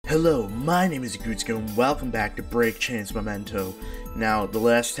Hello, my name is Rekutsko and welcome back to Break Chance Memento. Now, the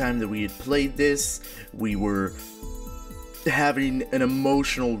last time that we had played this, we were having an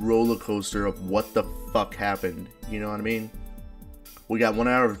emotional roller coaster of what the fuck happened, you know what I mean? We got 1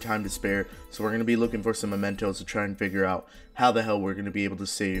 hour of time to spare, so we're going to be looking for some mementos to try and figure out how the hell we're going to be able to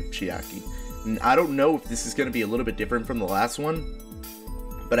save Chiaki. And I don't know if this is going to be a little bit different from the last one,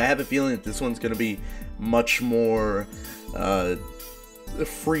 but I have a feeling that this one's going to be much more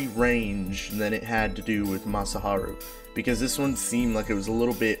free range than it had to do with Masaharu, because this one seemed like it was a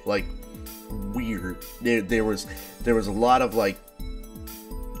little bit like weird. There was a lot of like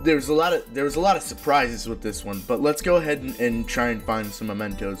there was a lot of surprises with this one. But let's go ahead and try and find some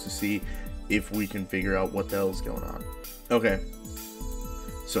mementos to see if we can figure out what the hell's going on. Okay,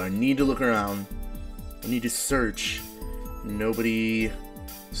 so I need to look around. I need to search. Nobody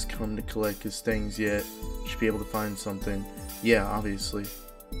has come to collect his things yet. Should be able to find something. Yeah, obviously.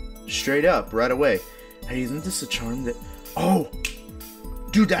 Straight up, right away. Hey, isn't this a charm that... Oh!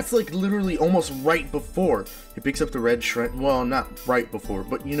 Dude, that's like literally almost right before. He picks up the red shrine... Well, not right before,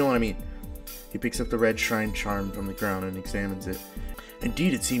 but you know what I mean. He picks up the red shrine charm from the ground and examines it.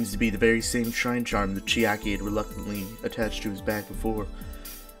 Indeed, it seems to be the very same shrine charm that Chiaki had reluctantly attached to his back before.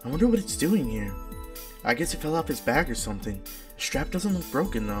 I wonder what it's doing here. I guess it fell off his back or something. The strap doesn't look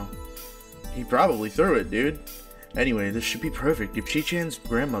broken, though. He probably threw it, dude. Anyway, this should be perfect. If Chi-chan's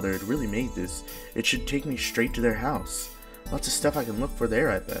grandmother had really made this, it should take me straight to their house. Lots of stuff I can look for there,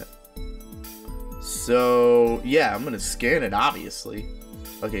 I bet. So, yeah, I'm gonna scan it, obviously.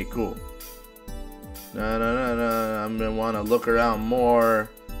 Okay, cool. No, I'm gonna wanna look around more.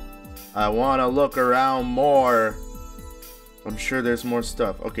 I wanna look around more. I'm sure there's more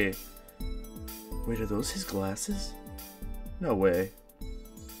stuff. Okay. Wait, are those his glasses? No way.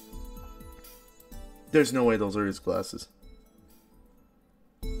 There's no way those are his glasses.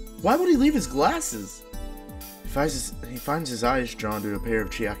 Why would he leave his glasses? He finds his eyes drawn to a pair of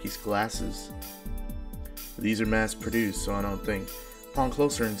Chiaki's glasses. These are mass-produced, so I don't think. Upon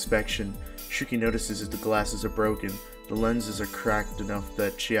closer inspection, Shuki notices that the glasses are broken. The lenses are cracked enough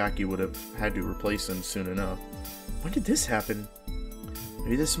that Chiaki would have had to replace them soon enough. When did this happen?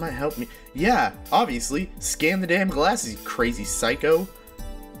 Maybe this might help me. Yeah, obviously. Scan the damn glasses, you crazy psycho.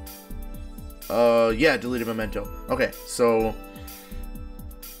 Yeah, deleted memento. Okay, so...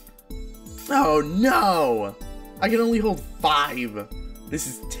 Oh, no! I can only hold 5. This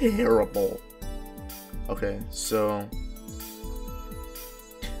is terrible. Okay, so...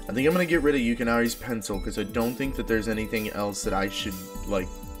 I think I'm gonna get rid of Yukinari's pencil, because I don't think that there's anything else that I should, like...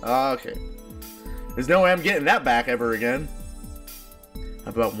 Okay. There's no way I'm getting that back ever again.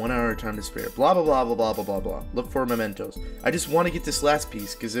 About 1 hour of time to spare. Blah, blah, blah, blah, blah, blah, blah, blah. Look for mementos. I just want to get this last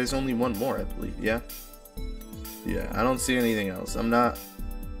piece, because there's only one more, I believe, yeah? Yeah, I don't see anything else. I'm not...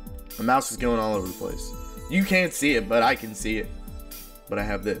 My mouse is going all over the place. You can't see it, but I can see it. But I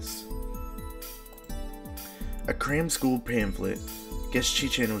have this. A cram school pamphlet. Guess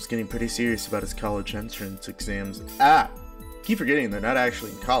Chi-chan was getting pretty serious about his college entrance exams. Ah! Keep forgetting they're not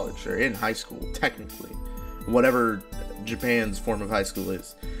actually in college. They're in high school, technically. Whatever Japan's form of high school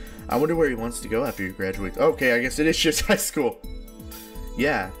is. I wonder where he wants to go after he graduates. Okay, I guess it is just high school.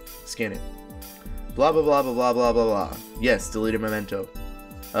 Yeah, scan it. Blah blah blah blah blah blah blah blah. Yes, deleted memento.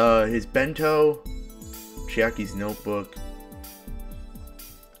 His bento, Chiaki's notebook.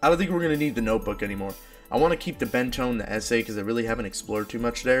 I don't think we're gonna need the notebook anymore. I want to keep the bento and the essay because I really haven't explored too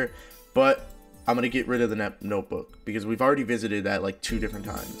much there. But I'm gonna get rid of the notebook because we've already visited that like 2 different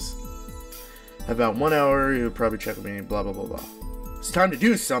times. About 1 hour, you'll probably check with me, blah, blah, blah, blah. It's time to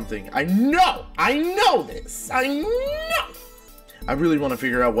do something. I know this. I know. I really want to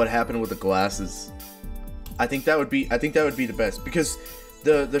figure out what happened with the glasses. I think that would be the best, because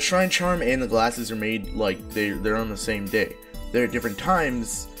the shrine charm and the glasses are made like they're on the same day. They're at different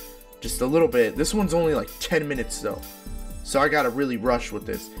times, just a little bit. This one's only like 10 minutes though. So I gotta really rush with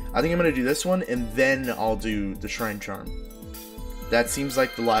this. I think I'm gonna do this one and then I'll do the shrine charm. That seems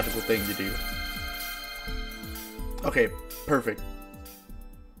like the logical thing to do. Okay, perfect.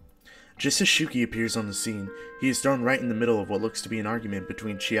 Just as Shuki appears on the scene, he is thrown right in the middle of what looks to be an argument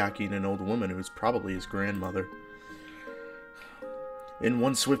between Chiaki and an old woman who is probably his grandmother. In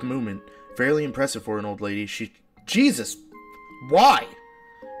one swift movement, fairly impressive for an old lady, she... Jesus! Why?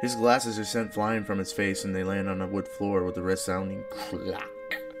 His glasses are sent flying from his face and they land on a wood floor with a resounding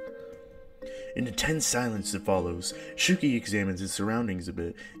crack. In the tense silence that follows, Shuki examines his surroundings a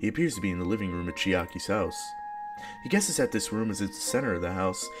bit. He appears to be in the living room at Chiaki's house. He guesses that this room is at the center of the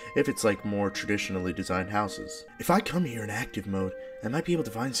house, if it's like more traditionally designed houses. If I come here in active mode, I might be able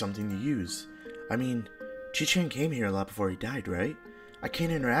to find something to use. I mean, Chi-chan came here a lot before he died, right? I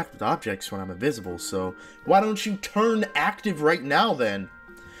can't interact with objects when I'm invisible, so why don't you turn active right now then?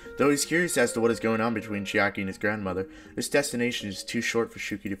 Though he's curious as to what is going on between Chiaki and his grandmother, this destination is too short for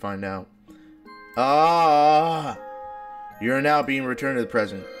Shuki to find out. Ah! You are now being returned to the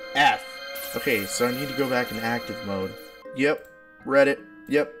present. F. Okay, so I need to go back in active mode. Yep, read it.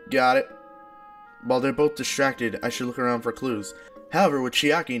 Yep, got it. While they're both distracted, I should look around for clues. However, with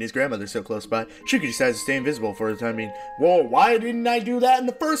Chiaki and his grandmother so close by, Shuki decides to stay invisible for the time being. Whoa, why didn't I do that in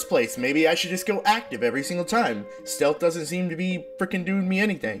the first place? Maybe I should just go active every single time. Stealth doesn't seem to be frickin' doing me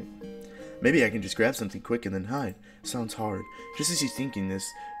anything. Maybe I can just grab something quick and then hide. Sounds hard. Just as he's thinking this,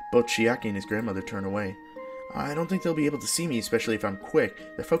 both Chiaki and his grandmother turn away. I don't think they'll be able to see me, especially if I'm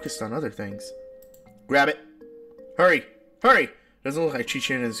quick. They're focused on other things. Grab it. Hurry! Hurry! Doesn't look like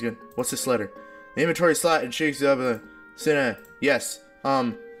Chi-Chan is good. What's this letter? The inventory slot and shakes up a... Sina. Yes.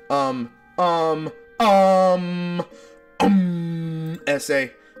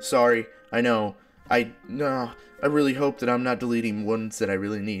 Essay. Sorry. I know. I really hope that I'm not deleting ones that I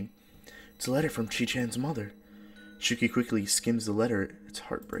really need. It's a letter from Chi-Chan's mother. Shuki quickly skims the letter. It's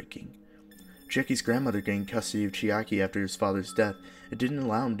heartbreaking. Chiaki's grandmother gained custody of Chiaki after his father's death. It didn't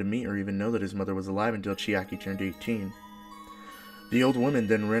allow him to meet or even know that his mother was alive until Chiaki turned 18. The old woman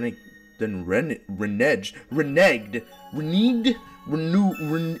then reneged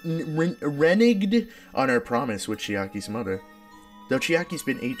on her promise with Chiaki's mother. Though Chiaki's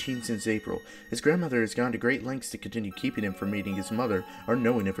been 18 since April, his grandmother has gone to great lengths to continue keeping him from meeting his mother or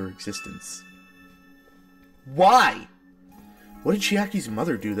knowing of her existence. Why? What did Chiaki's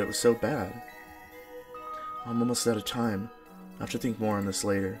mother do that was so bad? I'm almost out of time. I'll have to think more on this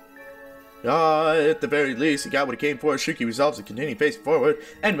later. At the very least, he got what he came for. Shuki resolves to continue facing forward.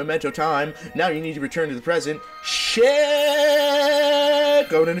 And memento time. Now you need to return to the present. Shit!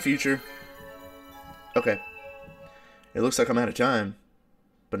 Going in the future. Okay. It looks like I'm out of time.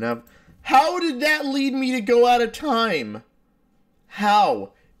 But now... How did that lead me to go out of time?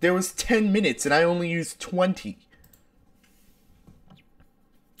 How? There was 10 minutes and I only used 20.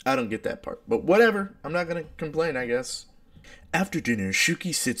 I don't get that part. But whatever. I'm not going to complain, I guess. After dinner,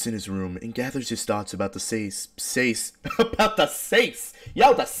 Shuki sits in his room and gathers his thoughts about the about the sace!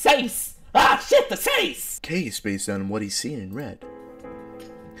 Yo, the sace! Ah, shit, the sace! Case based on what he's seen and read.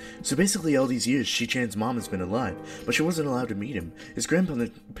 So basically all these years, Chi-Chan's mom has been alive, but she wasn't allowed to meet him. His grandparents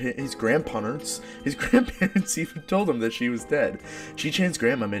even told him that she was dead. Chi-Chan's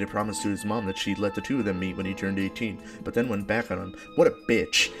grandma made a promise to his mom that she'd let the two of them meet when he turned 18, but then went back on him. What a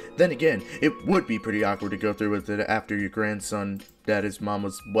bitch. Then again, it would be pretty awkward to go through with it after your grandson, that his mom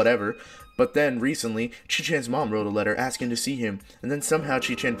was whatever. But then, recently, Chi-Chan's mom wrote a letter asking to see him, and then somehow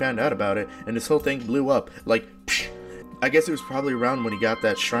Chi-Chan found out about it, and this whole thing blew up, like, psh. I guess it was probably around when he got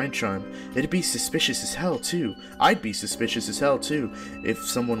that shrine charm. It'd be suspicious as hell, too. I'd be suspicious as hell, too, if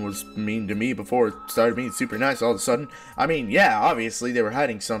someone was mean to me before it started being super nice all of a sudden. I mean, yeah, obviously they were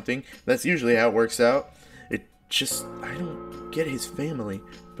hiding something. That's usually how it works out. It just, I don't get his family.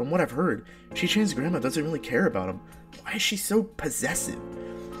 From what I've heard, Chi-Chan's grandma doesn't really care about him. Why is she so possessive?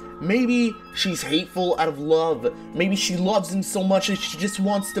 Maybe she's hateful out of love. Maybe she loves him so much that she just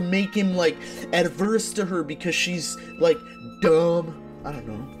wants to make him, like, adverse to her because she's, like, dumb. I don't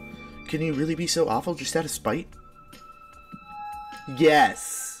know. Can he really be so awful just out of spite?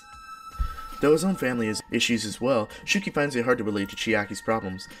 Yes. Though his own family has issues as well, Shuki finds it hard to relate to Chiaki's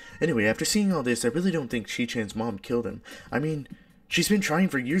problems. Anyway, after seeing all this, I really don't think Chi-Chan's mom killed him. I mean, she's been trying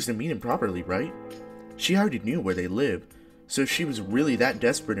for years to meet him properly, right? She already knew where they live. So if she was really that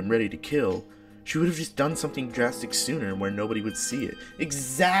desperate and ready to kill, she would have just done something drastic sooner where nobody would see it.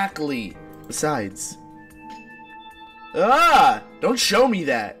 Exactly! Besides... Don't show me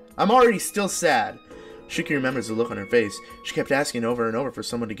that! I'm already still sad. Shuki remembers the look on her face. She kept asking over and over for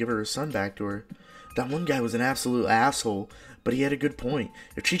someone to give her son back to her. That one guy was an absolute asshole, but he had a good point.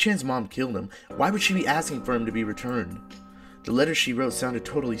 If Chi-Chan's mom killed him, why would she be asking for him to be returned? The letter she wrote sounded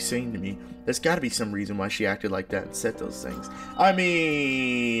totally sane to me. There's gotta be some reason why she acted like that and said those things. I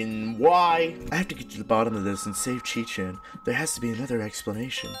mean, why? I have to get to the bottom of this and save Chi-Chan. There has to be another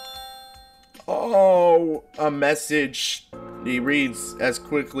explanation. Oh, a message. He reads as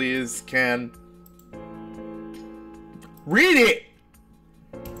quickly as can. Read it!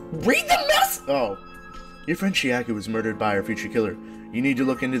 Read the mess! Oh. Your friend Chiaki was murdered by her future killer. You need to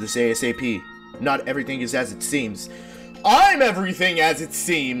look into this ASAP. Not everything is as it seems. I'm everything as it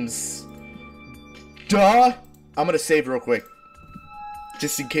seems. Duh. I'm gonna save real quick.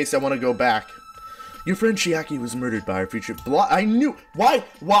 Just in case I want to go back. Your friend Chiaki was murdered by our future I knew. Why?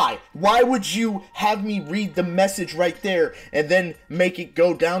 Why would you have me read the message right there and then make it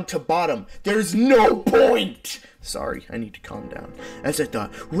go down to bottom? There's no point! Sorry, I need to calm down. As I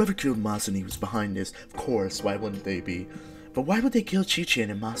thought, whoever killed Masani was behind this. Of course, why wouldn't they be? But why would they kill Chichi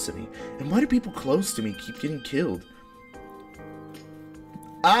and Masani? And why do people close to me keep getting killed?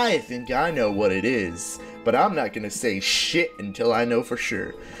 I think I know what it is, but I'm not gonna say shit until I know for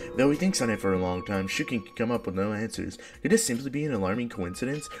sure. Though he thinks on it for a long time, Shuki can come up with no answers. Could this simply be an alarming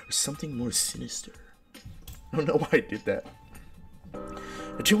coincidence, or something more sinister? I don't know why I did that.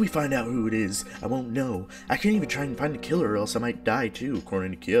 Until we find out who it is, I won't know. I can't even try and find the killer or else I might die too,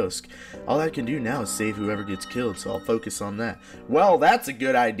 according to Kiosk. All I can do now is save whoever gets killed, so I'll focus on that. Well, that's a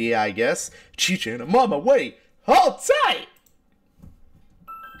good idea, I guess. Chicha and Mama, wait! Hold tight!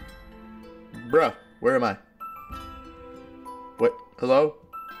 Bruh, where am I? What? Hello?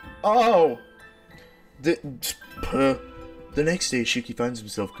 Oh! The next day, Shuki finds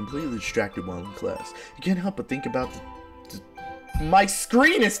himself completely distracted while in class. He can't help but think about my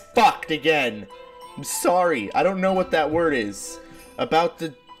screen is fucked again! I'm sorry, I don't know what that word is. I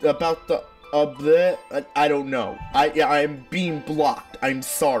don't know. I'm being blocked. I'm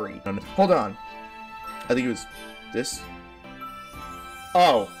sorry. Hold on. I think it was this.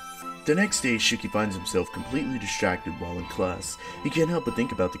 Oh. The next day, Shuki finds himself completely distracted while in class. He can't help but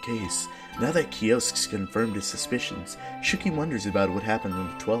think about the case. Now that Kiosk's confirmed his suspicions, Shuki wonders about what happened on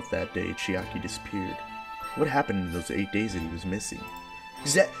the 12th that day Chiaki disappeared. What happened in those 8 days that he was missing?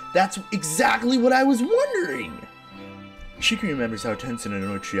 That's exactly what I was wondering! Shuki remembers how tense and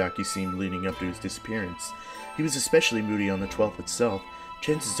annoyed Chiaki seemed leading up to his disappearance. He was especially moody on the 12th itself.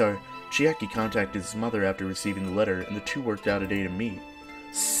 Chances are, Chiaki contacted his mother after receiving the letter, and the two worked out a day to meet.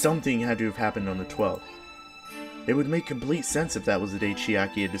 Something had to have happened on the 12th. It would make complete sense if that was the day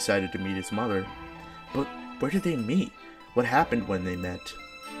Chiaki had decided to meet his mother. But where did they meet? What happened when they met?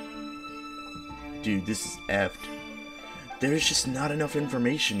 Dude, this is effed. There is just not enough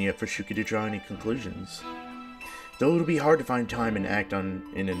information yet for Shuki to draw any conclusions. Though it'll be hard to find time and act in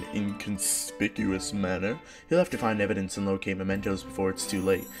an inconspicuous manner, he'll have to find evidence and locate mementos before it's too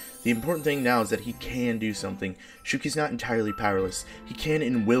late. The important thing now is that he can do something. Shuki's not entirely powerless. He can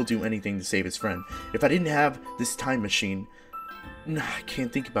and will do anything to save his friend. If I didn't have this time machine... Nah, I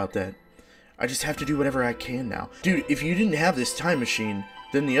can't think about that. I just have to do whatever I can now. Dude, if you didn't have this time machine,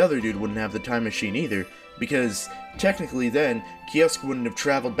 then the other dude wouldn't have the time machine either. Because, technically then, Kiosk wouldn't have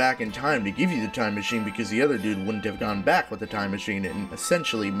traveled back in time to give you the time machine because the other dude wouldn't have gone back with the time machine, and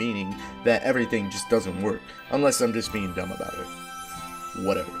essentially meaning that everything just doesn't work. Unless I'm just being dumb about it.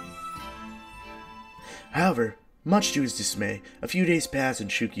 Whatever. However, much to his dismay, a few days pass and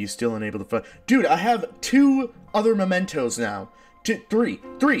Shuki is still unable to find— Dude, I have 2 other mementos now. Three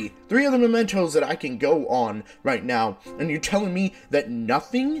other mementos that I can go on right now, and you're telling me that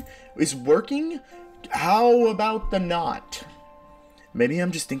nothing is working? How about the knot? Maybe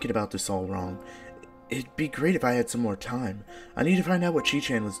I'm just thinking about this all wrong. It'd be great if I had some more time. I need to find out what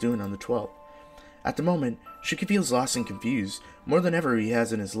Chi-chan was doing on the 12th. At the moment, Shuki feels lost and confused, more than ever he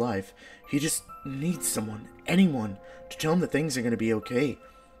has in his life. He just needs someone, anyone, to tell him that things are going to be okay.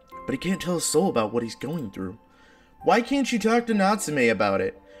 But he can't tell a soul about what he's going through. Why can't you talk to Natsume about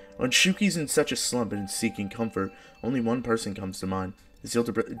it? When Shuki's in such a slump and seeking comfort, only one person comes to mind. His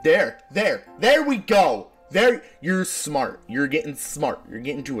older brother. There we go! There, you're smart. You're getting smart. You're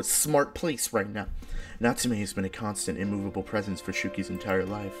getting to a smart place right now. Natsume has been a constant, immovable presence for Shuki's entire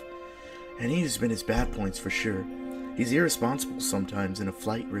life. And he has been his bad points for sure. He's irresponsible sometimes and a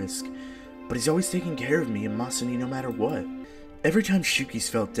flight risk, but he's always taking care of me and Masani no matter what. Every time Shuki's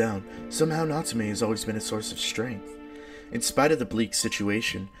felt down, somehow Natsume has always been a source of strength. In spite of the bleak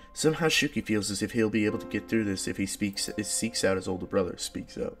situation, somehow Shuki feels as if he'll be able to get through this if he seeks out his older brother.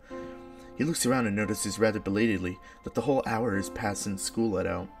 He looks around and notices rather belatedly that the whole hour has passed since school let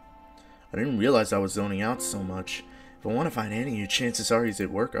out. I didn't realize I was zoning out so much. If I want to find Annie, chances are he's at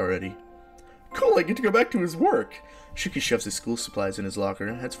work already. Cool, I get to go back to his work. Shuki shoves his school supplies in his locker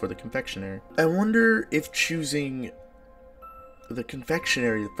and heads for the confectionery. I wonder if choosing the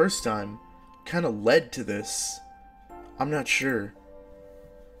confectionery the first time kind of led to this. I'm not sure.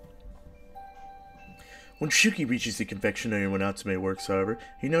 When Shuki reaches the confectionery when Natsume works, however,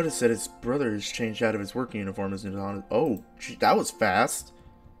 he noticed that his brother has changed out of his working uniform as on. Oh, that was fast.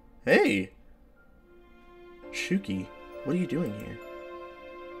 Hey, Shuki, what are you doing here?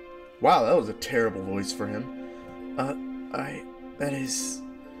 Wow, that was a terrible voice for him. How do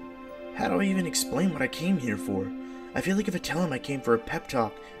I even explain what I came here for? I feel like if I tell him I came for a pep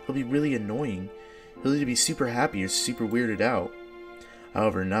talk, he'll be really annoying. He'll either be super happy or super weirded out.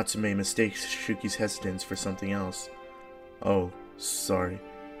 However, Natsume mistakes Shuki's hesitance for something else. Oh, sorry.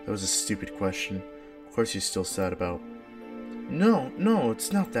 That was a stupid question. Of course you're still sad about... No,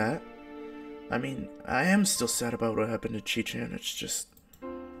 it's not that. I mean, I am still sad about what happened to Chi-chan, it's just...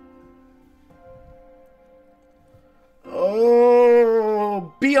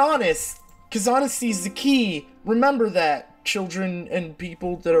 Oh, be honest! Because honesty is the key! Remember that, children and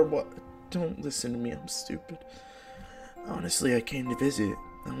people that are what... Don't listen to me, I'm stupid. Honestly, I came to visit.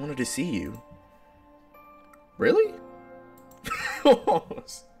 I wanted to see you. Really?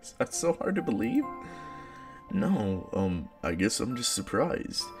 Is that so hard to believe? No, I guess I'm just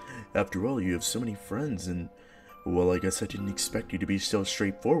surprised. After all, you have so many friends and... Well, I guess I didn't expect you to be so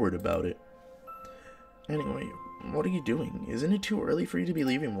straightforward about it. Anyway, what are you doing? Isn't it too early for you to be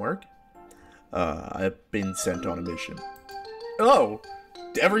leaving work? I've been sent on a mission. Oh!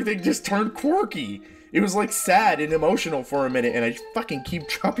 Everything just turned quirky! It was like sad and emotional for a minute and I fucking keep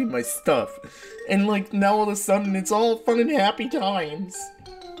dropping my stuff. And like now all of a sudden it's all fun and happy times.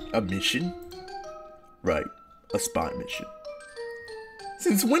 A mission? Right, a spy mission.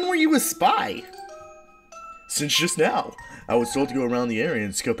 Since when were you a spy? Since just now. I was told to go around the area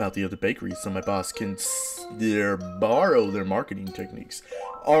and scope out the other bakeries so my boss can borrow their marketing techniques.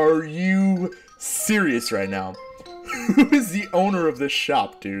 Are you serious right now? Who is the owner of this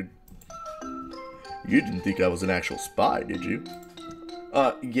shop, dude? You didn't think I was an actual spy, did you?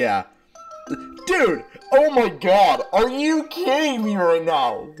 Yeah. Dude! Oh my god! Are you kidding me right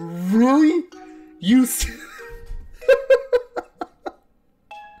now? Really? You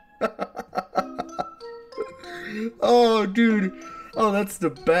Oh, dude. Oh, that's the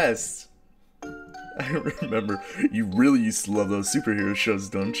best. I remember. You really used to love those superhero shows,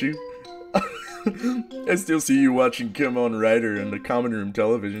 don't you? I still see you watching Kamen Rider and the Common Room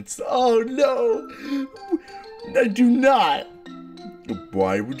television. Oh, no. I do not.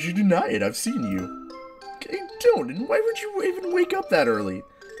 Why would you deny it? I've seen you. I don't. And why would you even wake up that early?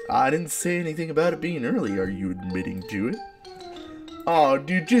 I didn't say anything about it being early. Are you admitting to it? Oh,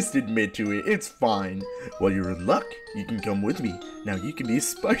 dude, just admit to it. It's fine. Well, you're in luck. You can come with me. Now you can be a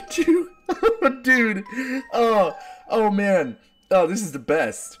spy too. Dude. Oh, man. Oh, this is the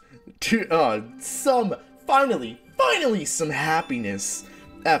best. Dude, finally some happiness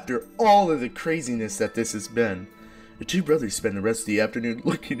after all of the craziness that this has been. The two brothers spend the rest of the afternoon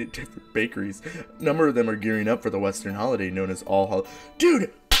looking at different bakeries. A number of them are gearing up for the Western holiday known as All Hallows.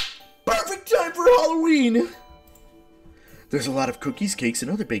 Dude, perfect time for Halloween! There's a lot of cookies, cakes,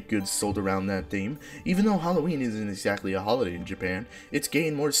 and other baked goods sold around that theme. Even though Halloween isn't exactly a holiday in Japan, it's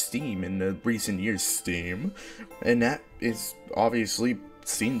gained more steam in the recent years. Steam. And that is obviously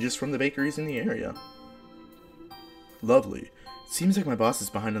seen just from the bakeries in the area. Lovely. Seems like my boss is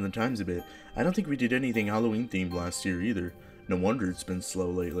behind on the times a bit. I don't think we did anything Halloween themed last year either. No wonder it's been slow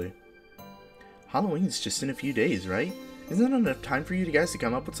lately. Halloween's just in a few days, right? Isn't that enough time for you guys to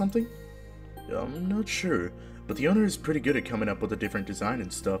come up with something? I'm not sure, but the owner is pretty good at coming up with a different design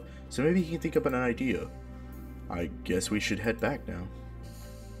and stuff, so maybe he can think up an idea. I guess we should head back now.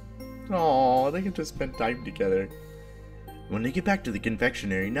 Aww, they can just spend time together. When they get back to the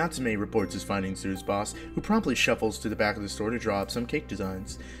confectionery, Natsume reports his findings to his boss, who promptly shuffles to the back of the store to draw up some cake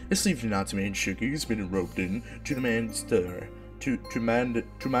designs. This leaves Natsume and Shuki, who's been roped in, to demand stir. To demand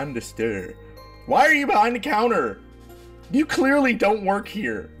a stir. Why are you behind the counter? You clearly don't work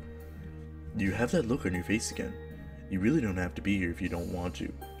here. You have that look on your face again. You really don't have to be here if you don't want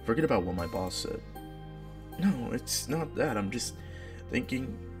to. Forget about what my boss said. No, it's not that. I'm just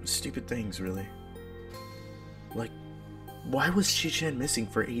thinking stupid things, really. Like, why was Chi-chan missing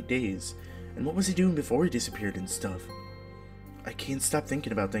for 8 days? And what was he doing before he disappeared and stuff? I can't stop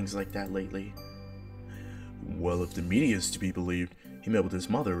thinking about things like that lately. Well, if the media is to be believed, he met with his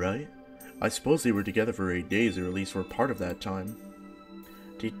mother, right? I suppose they were together for 8 days, or at least for part of that time.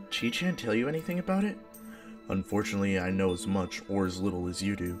 Did Chi-chan tell you anything about it? Unfortunately, I know as much, or as little as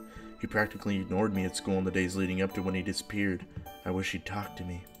you do. He practically ignored me at school in the days leading up to when he disappeared. I wish he'd talked to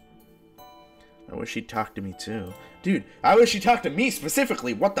me. I wish he'd talk to me too. Dude, I wish he talked to me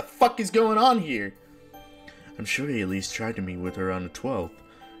specifically. What the fuck is going on here? I'm sure he at least tried to meet with her on the 12th.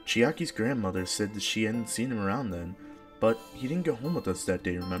 Chiaki's grandmother said that she hadn't seen him around then. But he didn't go home with us that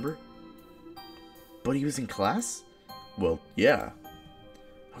day, remember? But he was in class? Well, yeah.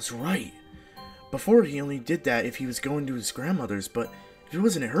 I was right. Before, he only did that if he was going to his grandmother's, but if he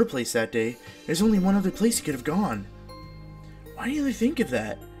wasn't at her place that day, there's only one other place he could have gone. Why didn't I think of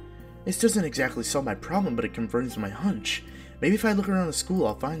that? This doesn't exactly solve my problem, but it confirms my hunch. Maybe if I look around the school,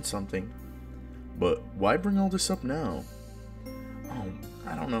 I'll find something. But why bring all this up now? Oh,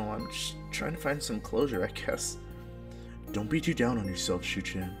 I don't know. I'm just trying to find some closure, I guess. don't be too down on yourself,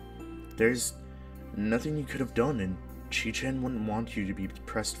 Shu-chan. There's nothing you could have done, and Chi-chan wouldn't want you to be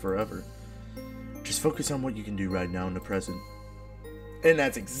depressed forever. Just focus on what you can do right now in the present. And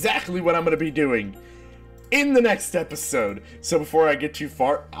that's exactly what I'm going to be doing in the next episode. So before I get too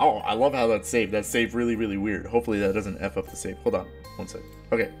far... Oh, I love how that's saved. That's saved really, really weird. Hopefully that doesn't F up the save. Hold on. One sec.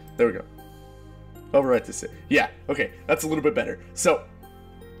 Okay, there we go. Overwrite the save. Yeah, okay. That's a little bit better. So,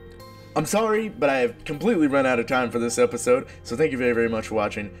 I'm sorry, but I have completely run out of time for this episode. So thank you very, very much for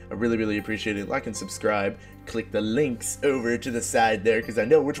watching. I really, really appreciate it. Like and subscribe. Click the links over to the side there, because I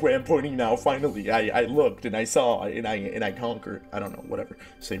know which way I'm pointing now. Finally, I looked and I saw and I conquered. I don't know, whatever.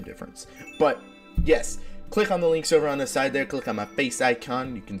 Same difference. But yes, click on the links over on the side there. Click on my face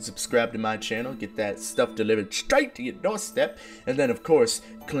icon. You can subscribe to my channel. Get that stuff delivered straight to your doorstep. And then, of course,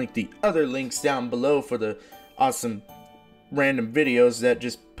 click the other links down below for the awesome random videos that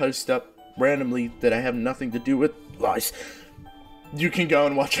just post up randomly that I have nothing to do with. Lies. You can go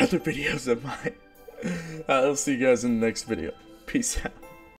and watch other videos of mine. I'll see you guys in the next video. Peace out.